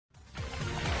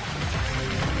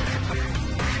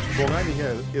Bongani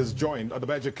here is joined on the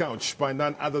Magic Couch by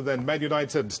none other than Man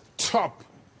United's top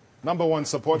 #1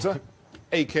 supporter,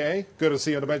 a.k.a. good to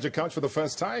see you on the Magic Couch for the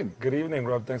first time. Good evening,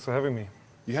 Rob. Thanks for having me.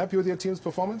 You happy with your team's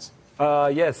performance?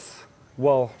 Yes.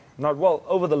 Well, not well.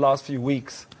 Over the last few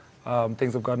weeks,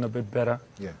 things have gotten a bit better.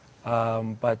 Yeah.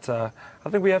 But I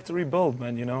think we have to rebuild,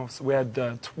 man. You know, so we had.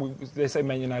 They say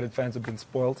Man United fans have been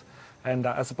spoiled, and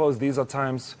I suppose these are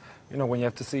times, you know, when you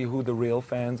have to see who the real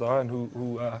fans are and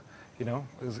who you know,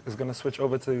 is going to switch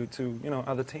over to you know,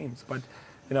 other teams. But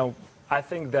you know, I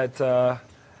think that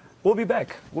we'll be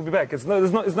back. We'll be back. It's not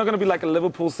going to be like a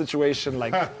Liverpool situation,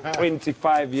 like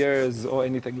 25 years or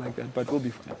anything like that. But we'll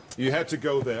be fine. You had to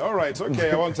go there. All right,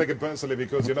 okay. I won't take it personally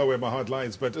because you know where my heart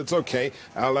lies. But it's okay.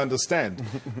 I'll understand.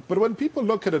 But when people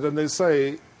look at it and they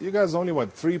say, you guys are only,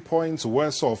 what, 3 points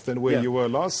worse off than where you were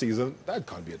last season, that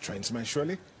can't be a train smash,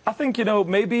 surely? I think, you know,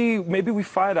 maybe we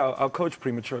fired our coach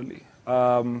prematurely.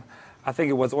 I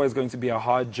think it was always going to be a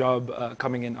hard job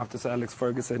coming in after Sir Alex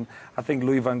Ferguson. I think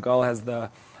Louis van Gaal has the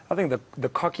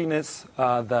cockiness,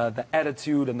 the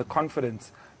attitude and the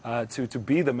confidence to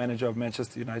be the manager of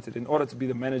Manchester United in order to be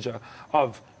the manager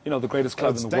of, you know, the greatest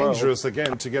club in the world. It's dangerous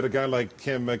again to get a guy like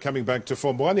him coming back to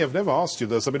form. Bongani, I've never asked you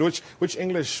this. I mean, which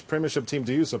English Premiership team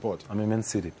do you support? I'm in Man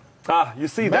City. Ah, you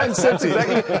see, that's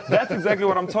exactly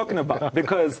what I'm talking about.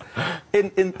 Because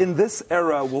in this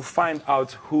era, we'll find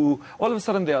out who, all of a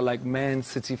sudden, they are like Man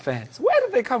City fans. Where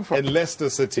did they come from? In Leicester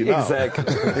City now. Exactly,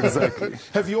 exactly.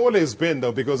 Have you always been,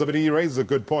 though? Because, I mean, he raises a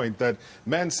good point that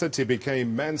Man City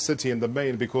became Man City in the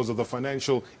main because of the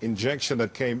financial injection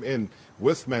that came in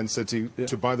with Man City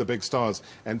to buy the big stars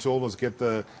and to almost get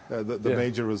the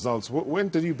major results. When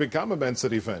did you become a Man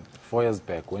City fan? 4 years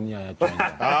back, when Yaya joined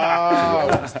them.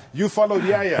 Ah, you followed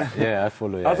Yaya. Yeah, I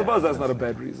follow Yaya. I suppose that's not a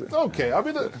bad reason. Okay, I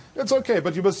mean, it's okay,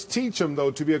 but you must teach him,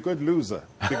 though, to be a good loser.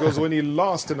 Because when he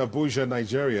lost in Abuja,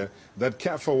 Nigeria, that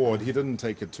CAF award, he didn't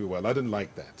take it too well. I didn't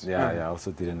like that. Yeah, I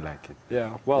also didn't like it.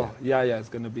 Yeah, well, Yaya is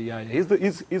going to be Yaya. He's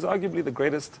arguably the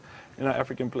greatest, you know,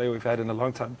 African player we've had in a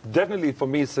long time. Definitely for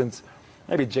me since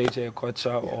maybe JJ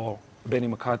Okocha or Benny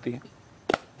McCarthy,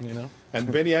 you know.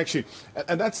 And Benny actually,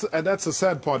 and that's the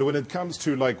sad part when it comes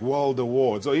to like world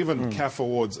awards or even CAF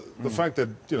awards. The fact that,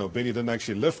 you know, Benny didn't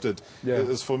actually lift it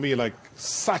is for me like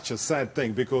such a sad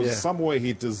thing because somewhere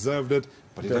he deserved it,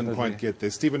 but he didn't quite get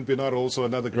there. Stephen Pienaar, also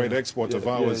another great export of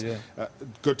ours.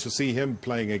 Good to see him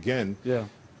playing again. Yeah.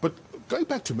 But going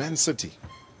back to Man City,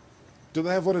 do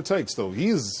they have what it takes though?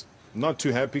 He's not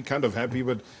too happy, kind of happy,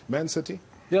 but Man City.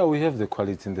 Yeah, we have the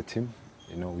quality in the team.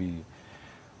 You know,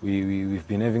 we've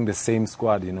been having the same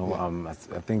squad. You know,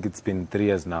 I think it's been 3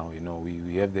 years now. You know,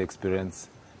 we have the experience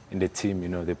in the team. You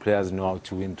know, the players know how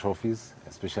to win trophies,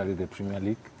 especially the Premier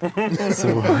League.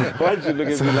 So why'd you look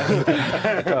at me like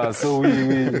that? So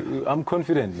I'm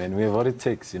confident, man. We have what it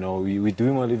takes. You know, we're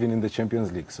doing well even in the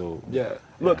Champions League. So yeah.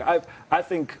 Look, I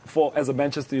think as a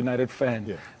Manchester United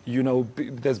fan, you know,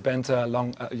 there's banter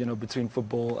along, you know, between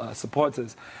football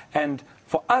supporters. And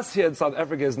for us here in South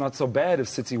Africa, it's not so bad if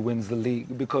City wins the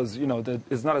league because, you know,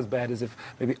 it's not as bad as if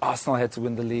maybe Arsenal had to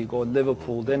win the league or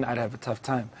Liverpool. Then I'd have a tough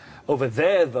time. Over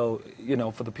there, though, you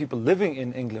know, for the people living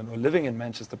in England or living in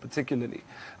Manchester particularly,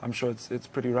 I'm sure it's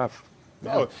pretty rough.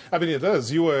 Yeah. Oh, I mean, it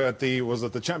is. You were at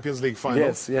the Champions League final?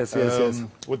 Yes.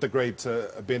 With the great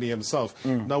Benny himself.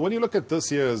 Now, when you look at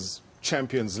this year's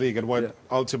Champions League and what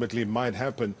ultimately might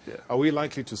happen, are we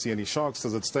likely to see any shocks?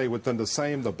 Does it stay within the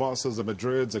same, the Barças, the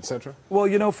Madrids, etc.? Well,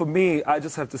 you know, for me, I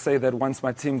just have to say that once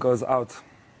my team goes out,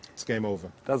 it's game over.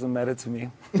 Doesn't matter to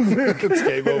me. It's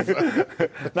game over.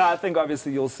 No, I think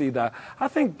obviously you'll see that. I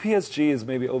think PSG is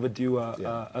maybe overdue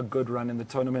a good run in the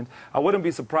tournament. I wouldn't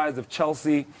be surprised if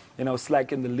Chelsea, you know,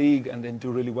 slack in the league and then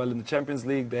do really well in the Champions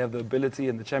League. They have the ability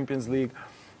in the Champions League.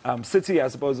 City, I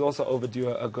suppose, also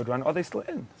overdue a good run. Are they still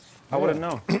in? I wouldn't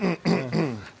know.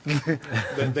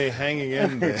 They're hanging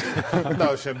in there.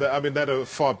 No, Shem, I mean, they had a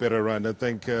far better run. I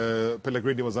think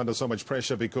Pellegrini was under so much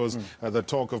pressure because the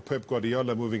talk of Pep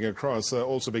Guardiola moving across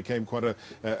also became quite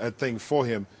a thing for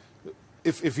him.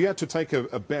 If you had to take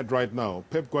a bet right now,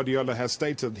 Pep Guardiola has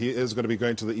stated he is going to be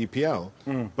going to the EPL,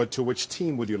 but to which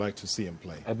team would you like to see him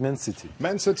play? At Man City.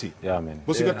 Man City? Yeah, man.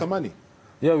 Because you got the money.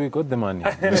 Yeah, we got the money.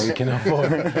 You know, we can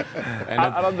afford. And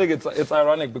I don't think it's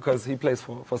ironic because he plays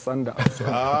for Sundowns. So.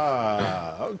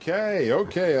 Ah, okay.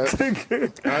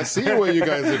 I see where you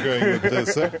guys are going with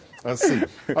this. I see.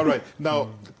 All right. Now,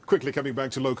 quickly coming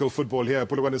back to local football here.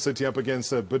 Bongani City up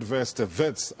against Bidvest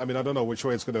Wits. I mean, I don't know which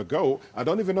way it's going to go. I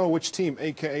don't even know which team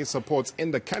AKA supports in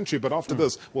the country. But after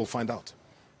this, we'll find out.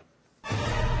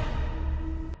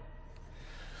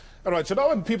 All right. So now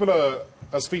when people are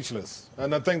are speechless.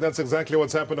 And I think that's exactly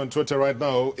what's happened on Twitter right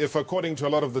now. If according to a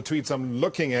lot of the tweets I'm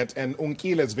looking at, and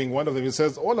Unkile's being one of them, he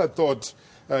says, all I thought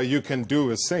you can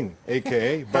do is sing,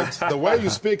 a.k.a. But the way you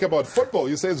speak about football,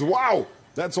 you says, wow,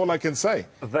 that's all I can say.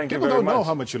 Thank you People very don't much. know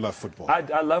how much you love football.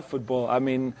 I love football. I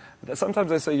mean,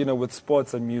 sometimes I say, you know, with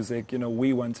sports and music, you know,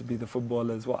 we want to be the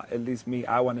footballers. Well, at least me,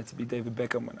 I wanted to be David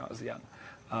Beckham when I was young.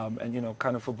 And, you know,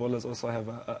 kind of footballers also have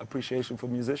an appreciation for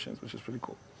musicians, which is pretty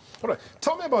cool. All right.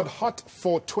 Tell me about Hot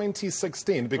for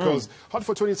 2016, because Hot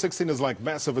for 2016 is like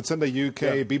massive. It's in the UK.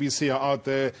 Yeah. BBC are out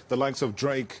there. The likes of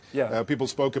Drake. Yeah. People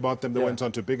spoke about them. They Yeah. went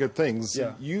on to bigger things.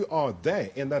 Yeah. You are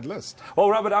there in that list. Well,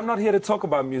 Robert, I'm not here to talk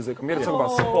about music. I'm here to talk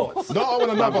about sports. No, I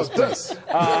want to know about this.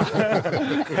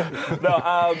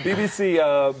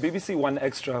 BBC One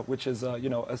Extra, which is you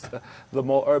know, the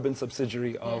more urban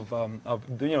subsidiary of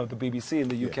you know, the BBC in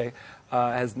the UK,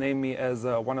 has named me as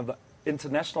one of the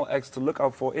international acts to look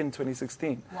out for in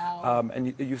 2016. Wow.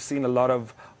 And you've seen a lot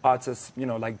of artists, you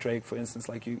know, like Drake, for instance,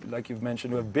 like you've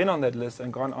mentioned, who have been on that list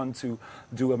and gone on to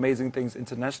do amazing things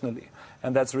internationally.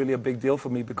 And that's really a big deal for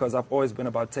me, because I've always been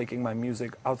about taking my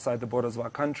music outside the borders of our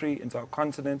country, into our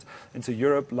continent, into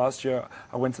Europe. Last year,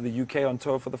 I went to the UK on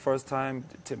tour for the first time,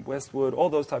 Tim Westwood, all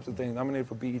those types of things, nominated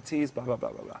for BETs, blah, blah, blah,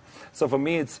 blah, blah. So for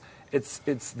me, it's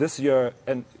this year,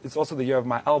 and it's also the year of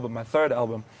my album, my third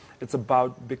album. It's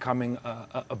about becoming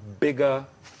a bigger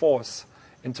force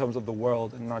in terms of the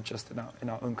world, and not just in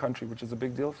our own country, which is a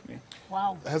big deal for me.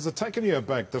 Wow. Has it taken you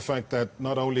aback, the fact that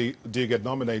not only do you get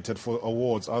nominated for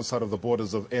awards outside of the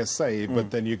borders of SA,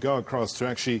 but then you go across to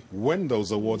actually win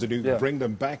those awards and you bring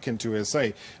them back into SA?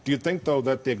 Do you think, though,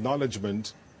 that the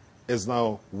acknowledgement is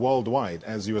now worldwide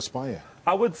as you aspire?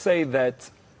 I would say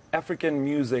that African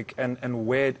music and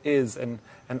where it is, and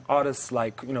artists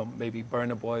like, you know, maybe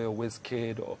Burna Boy or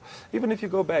Wizkid, or even if you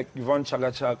go back, Yvonne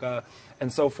Chaka Chaka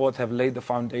and so forth, have laid the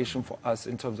foundation for us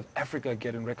in terms of Africa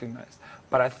getting recognized.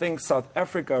 But I think South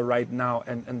Africa right now,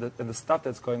 and the stuff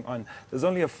that's going on, there's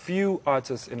only a few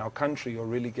artists in our country who are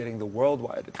really getting the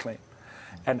worldwide acclaim.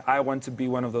 And I want to be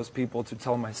one of those people to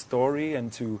tell my story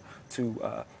and to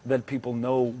let people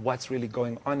know what's really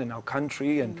going on in our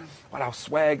country, and what our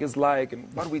swag is like,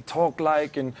 and what we talk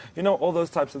like, and, you know, all those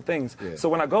types of things. Yeah. So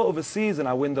when I go overseas and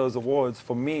I win those awards,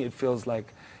 for me it feels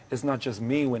like it's not just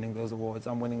me winning those awards.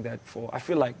 I'm winning that for, I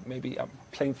feel like maybe I'm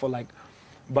playing for like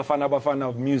Bafana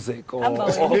of music, or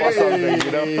something,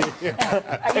 you know.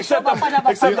 Except I'm winning. I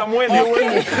was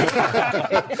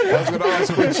going to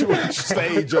ask which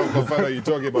stage of Bafana are you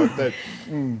talking about that.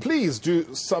 Please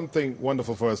do something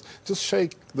wonderful for us. Just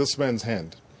shake this man's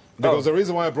hand. Because the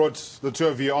reason why I brought the two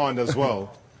of you on as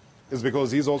well is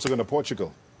because he's also going to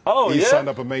Portugal. Oh, he yeah? signed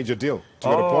up a major deal to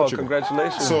go to Portugal.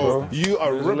 Congratulations, So bro. you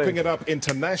are ripping it up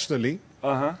internationally.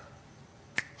 Uh-huh.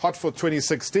 Hot for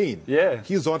 2016. Yeah.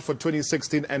 He's hot for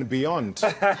 2016 and beyond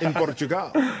in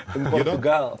Portugal. In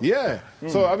Portugal. You know? Yeah.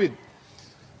 So, I mean,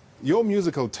 your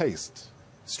musical taste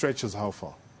stretches how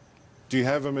far? Do you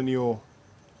have him in your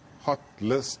hot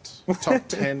list, top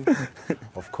 10?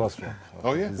 Of course, man.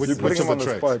 Oh, yeah? You're putting him on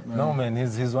the spot, man. No, man,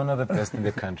 he's one of the best in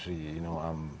the country. You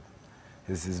know,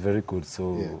 he's very good.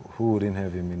 So who wouldn't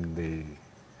have him in the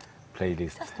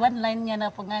playlist? Just one line,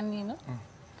 Yana Bongani, you know,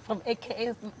 from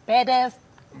AKA's Badass,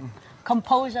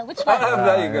 Composure. Which one?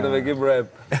 Now you're going to make him rap.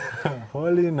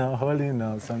 Holy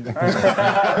now, something. Well,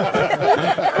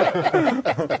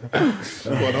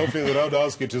 hopefully they don't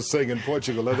ask you to sing in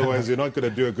Portugal. Otherwise, you're not going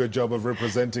to do a good job of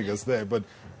representing us there. But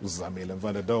Zamil and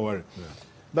Vana, don't worry. Yeah.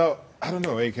 Now, I don't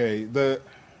know, AK,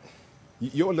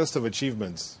 your list of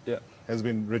achievements has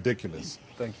been ridiculous.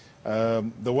 Thank you.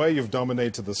 The way you've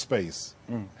dominated the space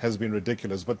has been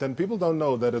ridiculous. But then people don't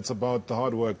know that it's about the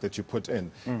hard work that you put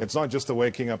in. It's not just the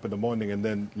waking up in the morning and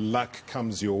then luck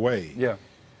comes your way. Yeah.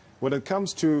 When it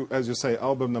comes to, as you say,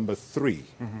 album number 3,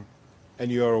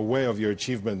 and you're aware of your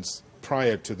achievements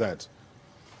prior to that,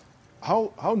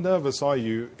 how nervous are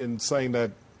you in saying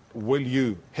that, will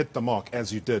you hit the mark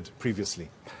as you did previously?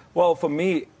 Well, for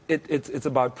me, it's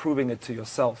about proving it to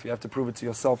yourself. You have to prove it to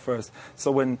yourself first.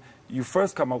 So when you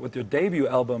first come out with your debut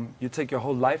album, you take your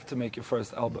whole life to make your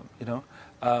first album, you know?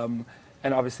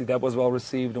 And obviously that was well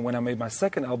received. And when I made my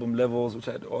second album, Levels, which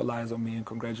had All Eyes on Me and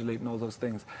Congratulate and all those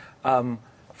things,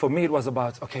 for me it was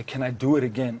about, okay, can I do it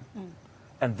again?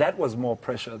 And that was more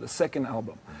pressure, the second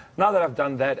album. Now that I've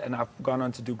done that and I've gone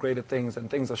on to do greater things and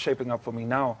things are shaping up for me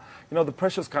now, you know, the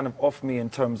pressure's kind of off me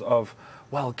in terms of,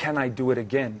 well, can I do it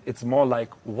again? It's more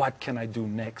like, what can I do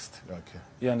next? Okay.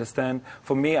 You understand?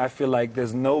 For me, I feel like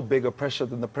there's no bigger pressure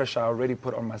than the pressure I already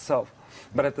put on myself.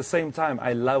 But at the same time,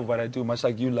 I love what I do, much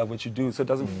like you love what you do, so it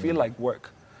doesn't feel like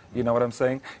work. You know what I'm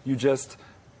saying? You just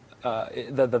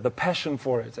the passion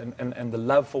for it and the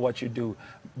love for what you do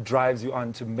drives you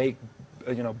on to make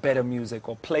better music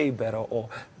or play better or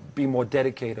be more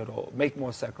dedicated or make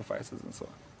more sacrifices and so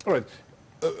on. All right.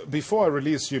 Before I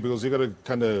release you, because you got to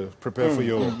kind of prepare for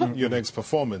your next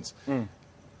performance.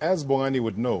 As Bongani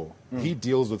would know, he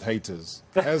deals with haters.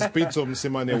 As Pitso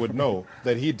Msimane would know,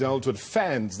 that he dealt with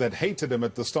fans that hated him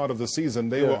at the start of the season.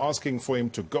 They were asking for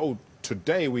him to go.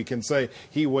 Today, we can say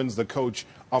he wins the Coach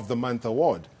of the Month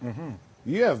award.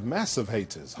 You have massive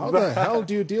haters. How the hell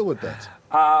do you deal with that?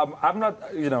 I'm not,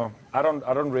 I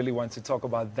don't really want to talk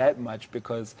about that much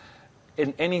because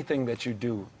in anything that you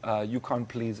do, you can't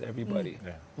please everybody.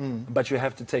 But you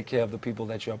have to take care of the people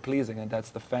that you are pleasing, and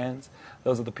that's the fans.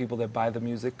 Those are the people that buy the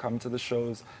music, come to the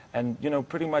shows, and,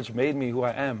 pretty much made me who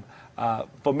I am.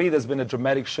 For me, there's been a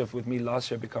dramatic shift with me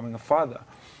last year becoming a father,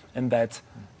 and that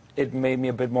it made me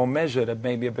a bit more measured, it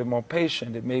made me a bit more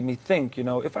patient, it made me think,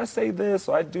 if I say this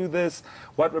or I do this,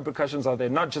 what repercussions are there,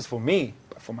 not just for me,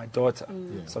 but for my daughter.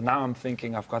 So now I'm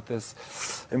thinking I've got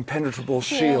this impenetrable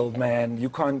shield, man. You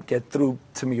can't get through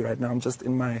to me right now. I'm just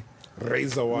in my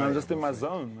razor wire. I'm just in my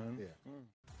zone, man.